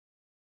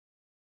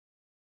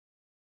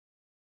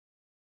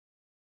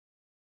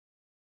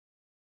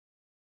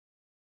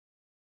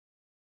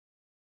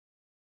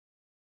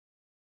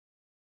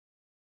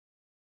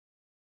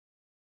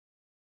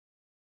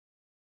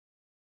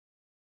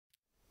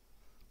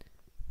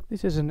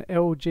This is an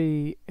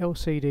LG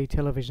LCD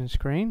television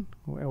screen,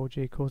 or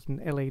LG calls it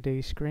an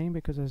LED screen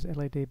because there's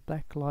LED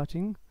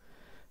backlighting.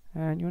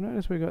 And you'll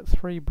notice we've got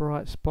 3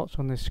 bright spots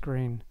on this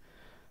screen.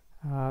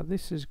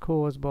 This is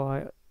caused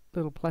by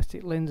little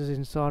plastic lenses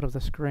inside of the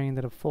screen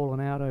that have fallen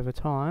out over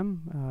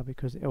time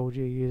because LG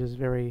uses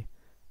very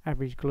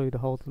average glue to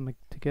hold them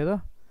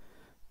together.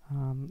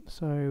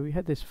 So we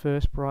had this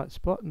first bright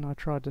spot and I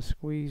tried to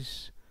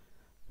squeeze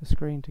the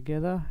screen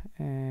together,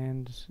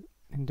 and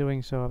in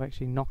doing so I've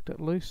actually knocked it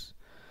loose.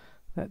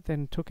 That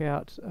then took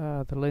out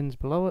the lens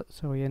below it,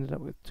 so we ended up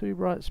with 2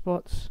 bright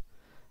spots,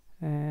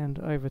 and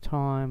over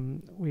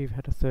time we've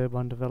had a third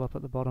one develop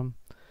at the bottom.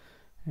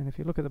 And if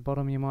you look at the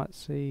bottom you might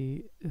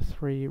see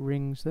 3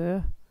 rings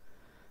there.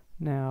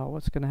 Now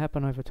what's going to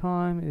happen over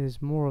time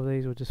is more of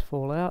these will just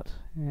fall out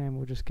and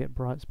we'll just get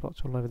bright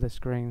spots all over the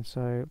screen.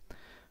 So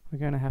we're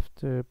going to have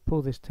to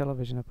pull this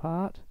television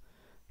apart,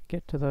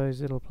 get to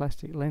those little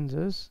plastic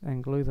lenses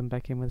and glue them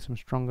back in with some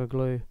stronger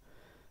glue,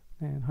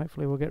 and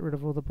hopefully we'll get rid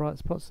of all the bright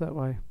spots that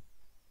way.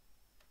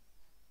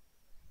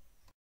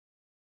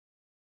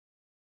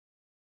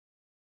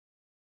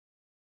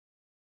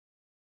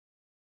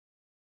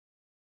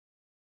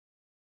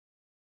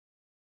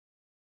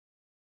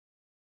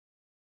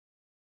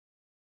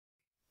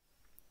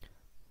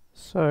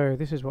 So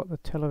this is what the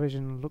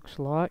television looks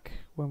like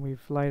when we've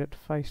laid it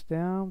face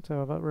down.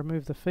 So I've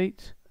removed the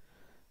feet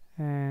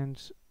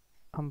and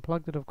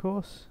unplugged it, of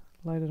course,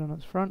 laid it on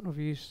its front. We've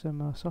used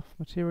some soft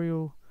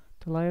material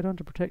to lay it on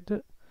to protect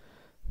it.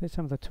 There's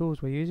some of the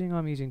tools we're using.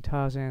 I'm using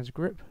Tarzan's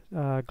grip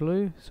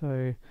glue,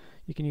 so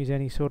you can use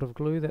any sort of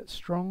glue that's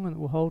strong and it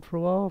will hold for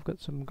a while. I've got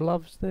some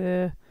gloves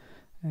there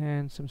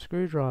and some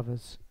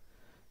screwdrivers,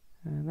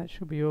 and that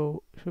should be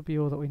all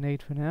that we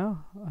need for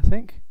now, I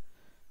think.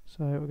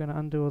 So we're going to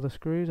undo all the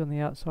screws on the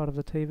outside of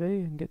the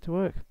TV and get to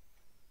work.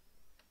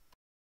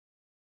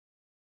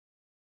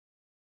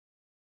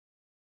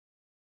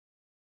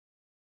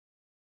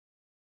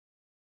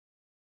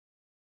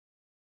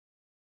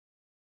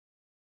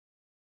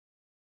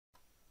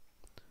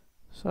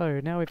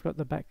 So now we've got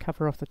the back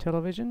cover off the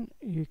television.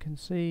 You can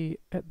see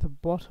at the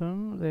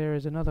bottom there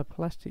is another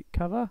plastic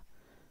cover,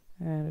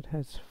 and it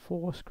has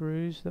 4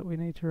 screws that we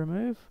need to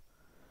remove.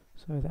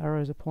 So the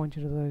arrows are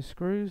pointed to those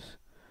screws.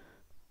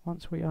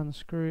 Once we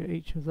unscrew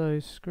each of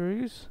those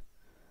screws,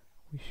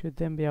 we should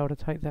then be able to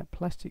take that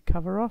plastic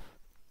cover off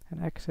and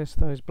access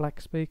those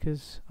black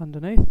speakers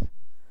underneath,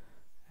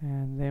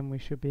 and then we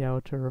should be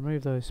able to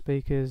remove those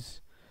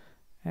speakers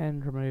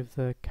and remove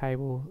the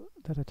cable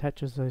that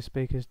attaches those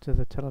speakers to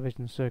the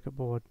television circuit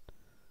board.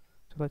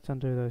 So let's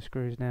undo those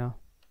screws now.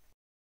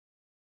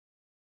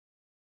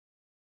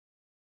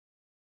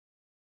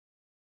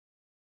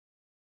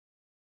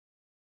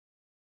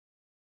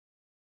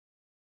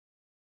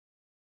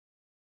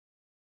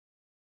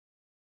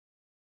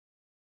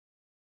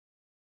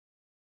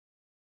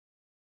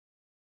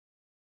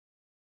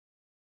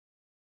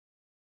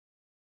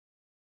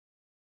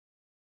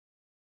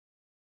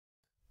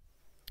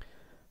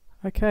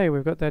 Okay,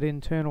 we've got that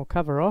internal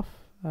cover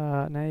off.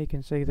 Now you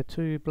can see the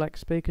 2 black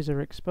speakers are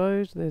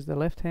exposed. There's the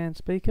left hand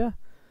speaker.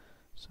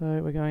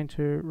 So we're going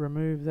to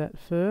remove that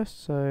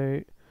first.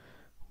 So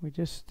we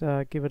just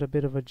give it a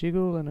bit of a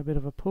jiggle and a bit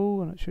of a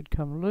pull and it should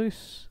come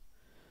loose.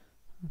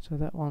 And so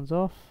that one's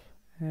off.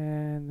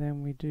 And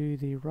then we do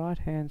the right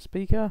hand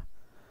speaker.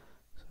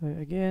 So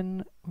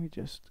again, we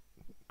just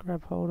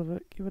grab hold of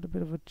it, give it a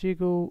bit of a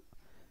jiggle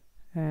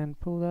and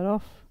pull that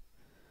off.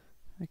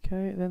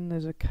 Okay, then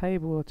there's a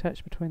cable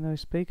attached between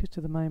those speakers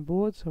to the main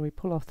board, so we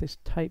pull off this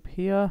tape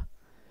here,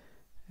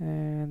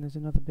 and there's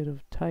another bit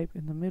of tape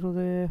in the middle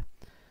there.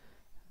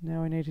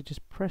 Now we need to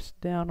just press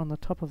down on the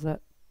top of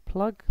that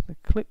plug, the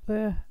clip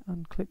there,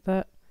 unclip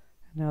that,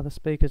 and now the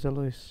speakers are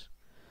loose.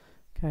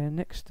 Okay, and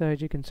next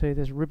stage you can see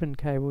there's ribbon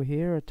cable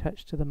here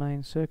attached to the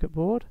main circuit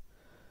board,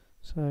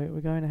 so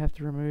we're going to have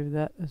to remove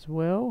that as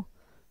well.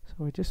 So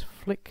we just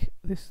flick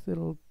this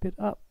little bit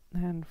up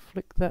and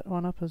flick that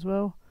one up as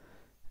well.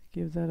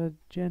 Give that a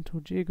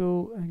gentle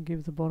jiggle and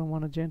give the bottom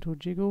one a gentle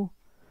jiggle.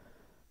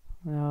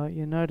 Now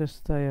you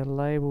notice they are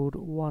labelled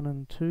 1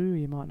 and 2.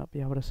 You might not be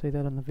able to see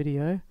that in the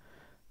video,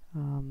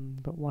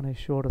 but one is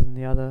shorter than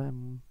the other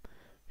and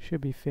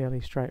should be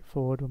fairly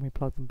straightforward when we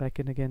plug them back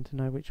in again to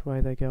know which way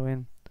they go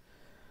in.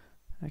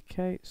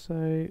 Okay,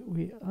 so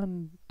we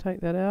take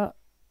that out,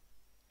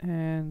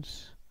 and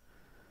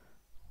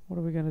what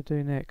are we going to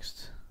do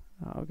next?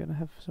 We're going to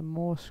have some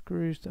more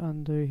screws to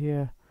undo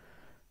here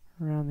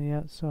around the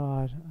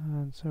outside,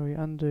 and so we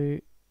undo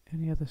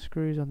any other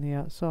screws on the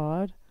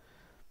outside,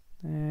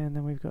 and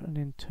then we've got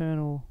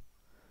another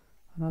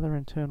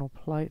internal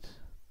plate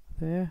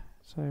there,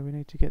 so we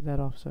need to get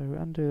that off. So we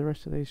undo the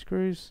rest of these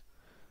screws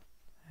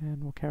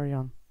and we'll carry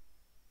on.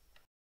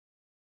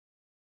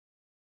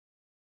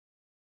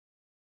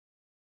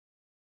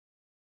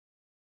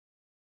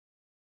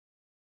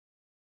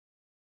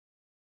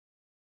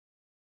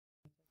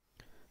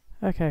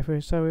 Okay,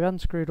 so we've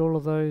unscrewed all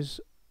of those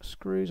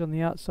screws on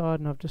the outside,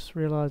 and I've just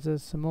realized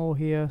there's some more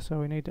here, so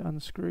we need to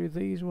unscrew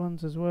these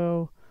ones as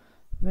well.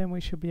 then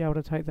we should be able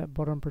to take that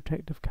bottom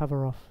protective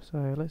cover off.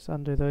 So let's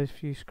undo those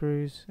few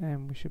screws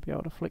and we should be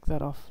able to flick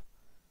that off.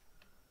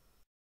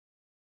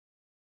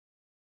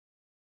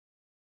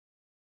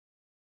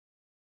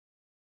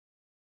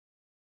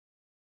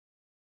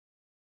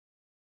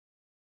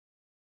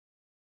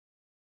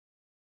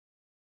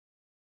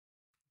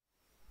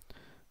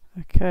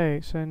 Okay,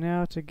 so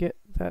now to get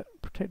that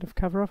protective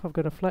cover off, I've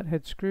got a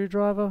flathead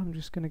screwdriver. I'm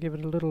just going to give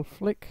it a little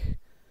flick.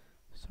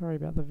 Sorry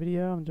about the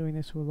video, I'm doing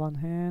this with one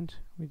hand.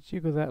 We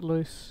jiggle that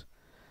loose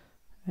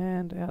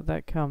and out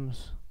that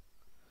comes.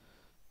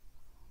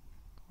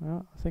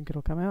 Well, I think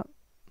it'll come out.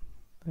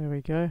 There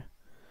we go.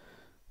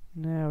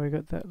 Now we've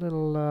got that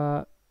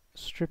little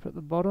strip at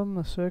the bottom,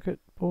 the circuit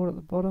board at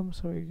the bottom,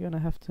 so we're going to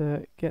have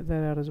to get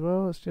that out as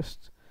well. It's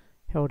just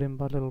held in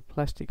by little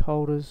plastic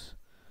holders.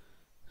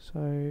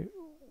 So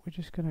we're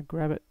just going to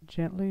grab it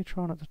gently,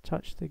 try not to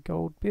touch the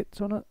gold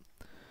bits on it.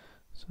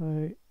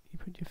 So you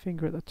put your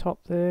finger at the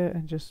top there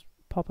and just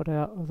pop it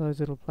out of those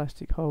little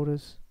plastic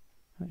holders.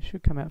 And it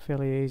should come out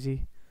fairly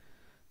easy.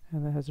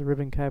 And that has a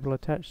ribbon cable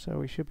attached, so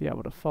we should be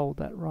able to fold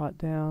that right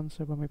down,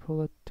 so when we pull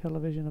the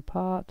television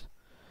apart,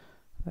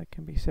 that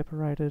can be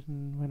separated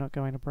and we're not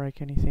going to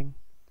break anything.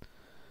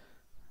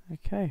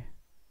 Okay.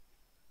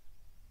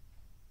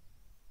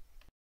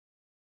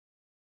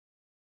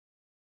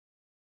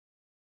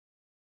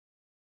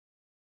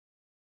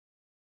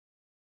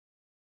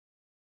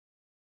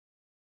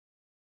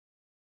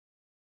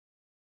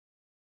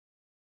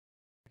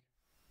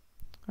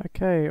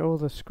 Okay, all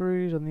the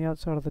screws on the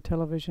outside of the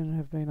television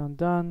have been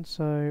undone,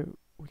 so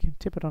we can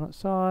tip it on its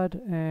side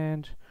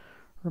and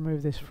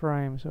remove this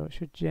frame, so it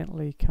should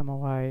gently come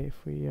away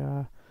if we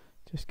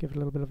just give it a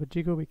little bit of a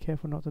jiggle. Be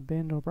careful not to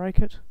bend or break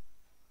it.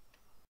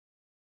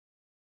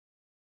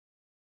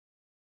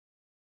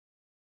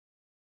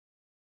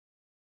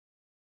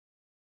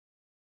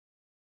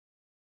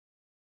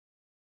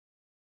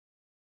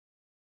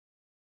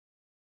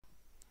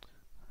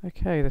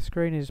 Okay, the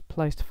screen is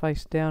placed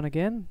face down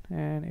again,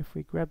 and if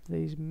we grab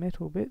these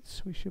metal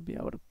bits we should be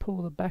able to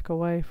pull the back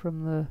away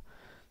from the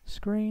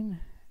screen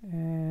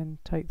and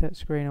take that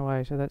screen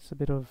away. So that's a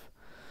bit of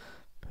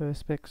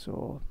perspex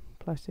or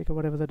plastic or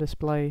whatever the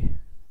display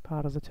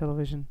part of the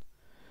television.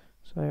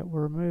 So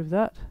we'll remove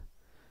that,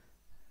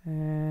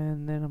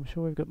 and then I'm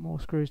sure we've got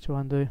more screws to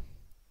undo.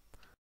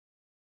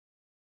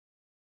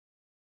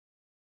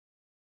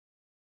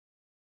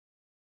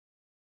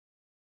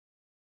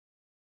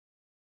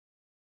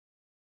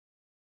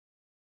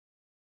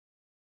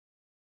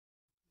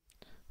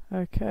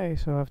 Okay,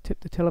 so I've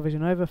tipped the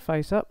television over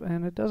face up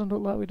and it doesn't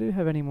look like we do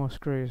have any more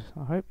screws.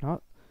 I hope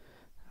not.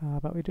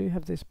 But we do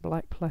have this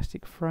black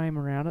plastic frame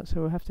around it,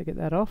 so we'll have to get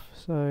that off.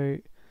 So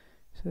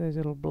there's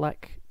little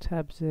black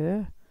tabs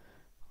there.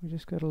 We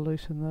just got to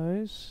loosen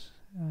those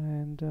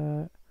and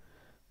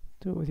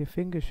do it with your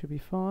fingers, should be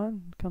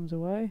fine. It comes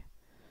away.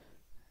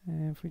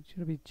 And if we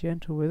should be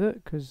gentle with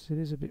it because it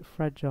is a bit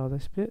fragile,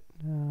 this bit.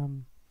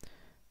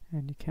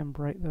 And you can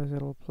break those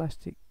little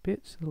plastic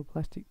bits, little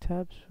plastic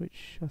tabs,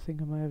 which I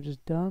think I may have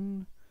just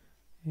done.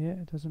 Yeah,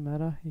 it doesn't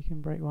matter, you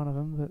can break one of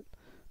them, but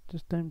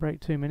just don't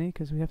break too many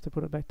because we have to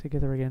put it back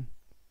together again.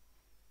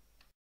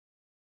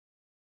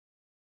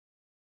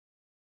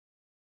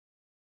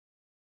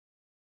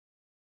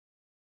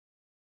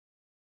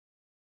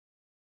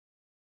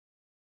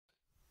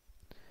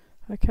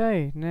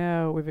 Okay,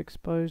 now we've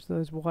exposed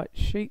those white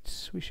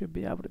sheets, we should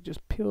be able to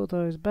just peel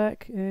those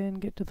back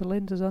and get to the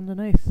lenses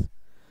underneath.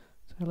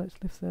 So let's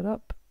lift that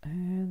up,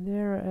 and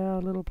there are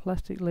our little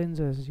plastic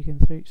lenses. As you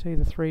can see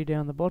the three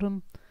down the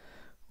bottom.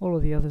 All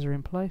of the others are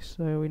in place,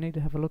 so we need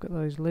to have a look at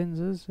those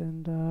lenses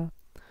and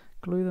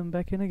glue them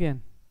back in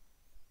again.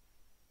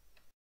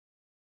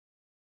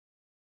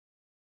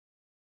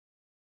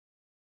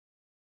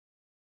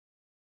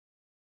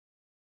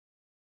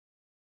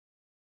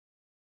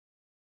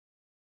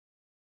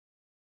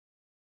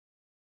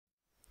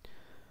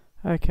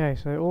 Okay,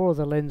 so all of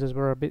the lenses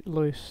were a bit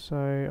loose, so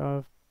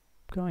I'm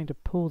going to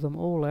pull them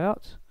all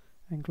out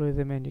and glue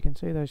them in. You can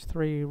see those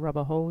three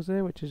rubber holes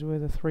there, which is where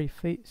the 3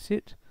 feet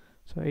sit.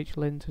 So each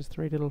lens has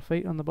 3 little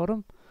feet on the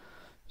bottom.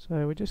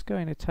 So we're just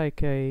going to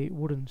take a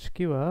wooden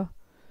skewer,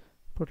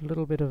 put a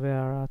little bit of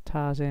our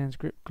Tarzan's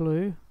grip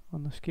glue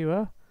on the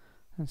skewer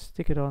and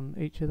stick it on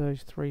each of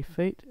those 3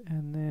 feet,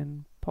 and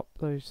then pop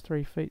those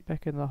 3 feet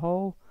back in the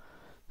hole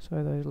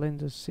so those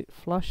lenses sit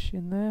flush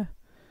in there,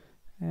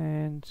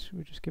 and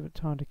we'll just give it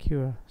time to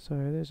cure. So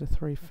there's the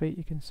 3 feet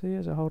you can see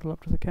as I hold it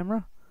up to the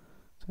camera.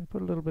 So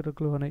put a little bit of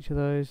glue on each of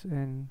those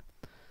and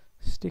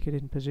stick it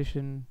in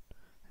position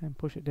and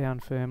push it down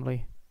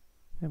firmly.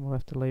 Then we'll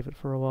have to leave it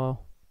for a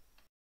while.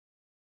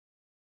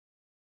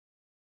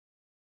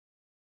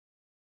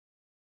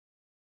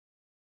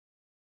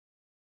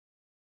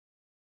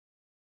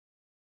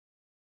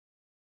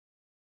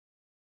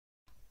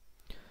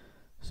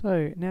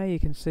 So now you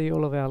can see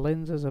all of our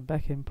lenses are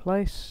back in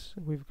place.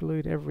 We've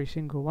glued every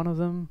single one of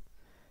them,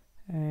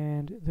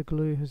 and the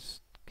glue has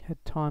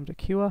had time to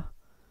cure.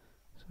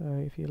 So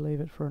if you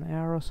leave it for an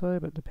hour or so,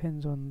 but it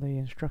depends on the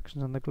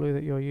instructions on the glue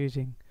that you're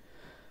using.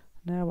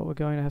 Now what we're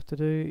going to have to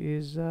do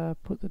is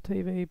put the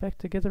TV back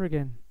together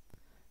again,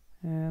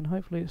 and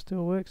hopefully it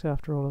still works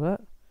after all of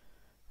that.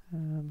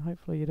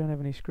 Hopefully you don't have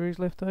any screws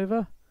left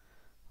over.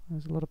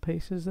 There's a lot of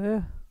pieces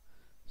there,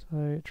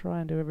 so try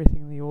and do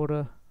everything in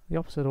the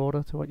opposite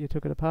order to what you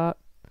took it apart,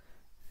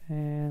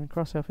 and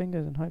cross our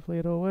fingers and hopefully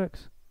it all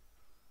works.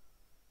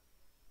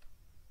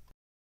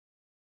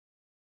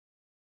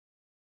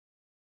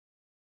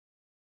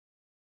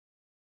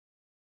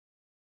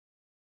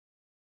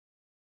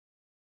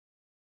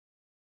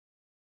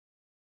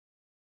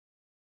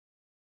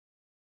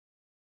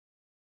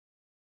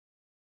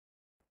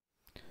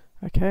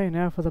 Okay,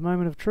 now for the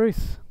moment of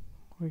truth.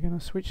 We're going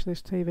to switch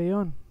this TV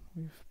on.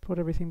 We've put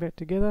everything back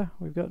together.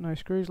 We've got no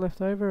screws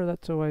left over.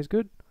 That's always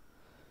good.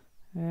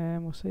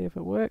 And we'll see if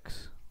it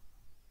works.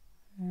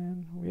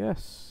 And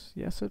yes,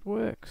 it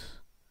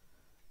works.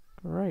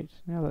 Great.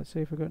 Now let's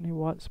see if we've got any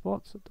white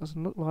spots. It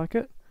doesn't look like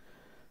it.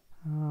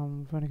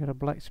 We've only got a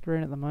black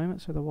screen at the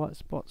moment, so the white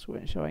spots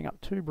weren't showing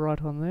up too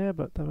bright on there,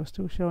 but they were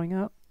still showing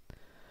up.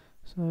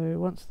 So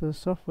once the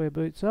software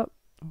boots up,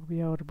 we'll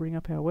be able to bring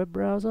up our web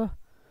browser.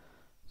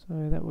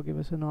 So that will give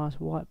us a nice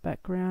white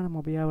background, and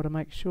we'll be able to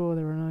make sure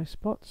there are no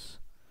spots.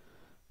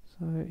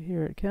 So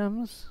here it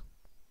comes.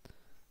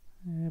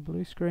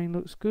 Blue screen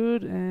looks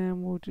good,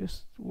 and we'll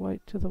just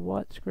wait till the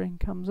white screen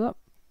comes up.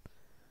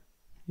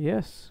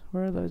 Yes,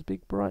 where are those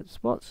big bright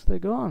spots? They're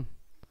gone.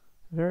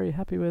 Very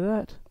happy with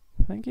that.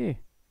 Thank you.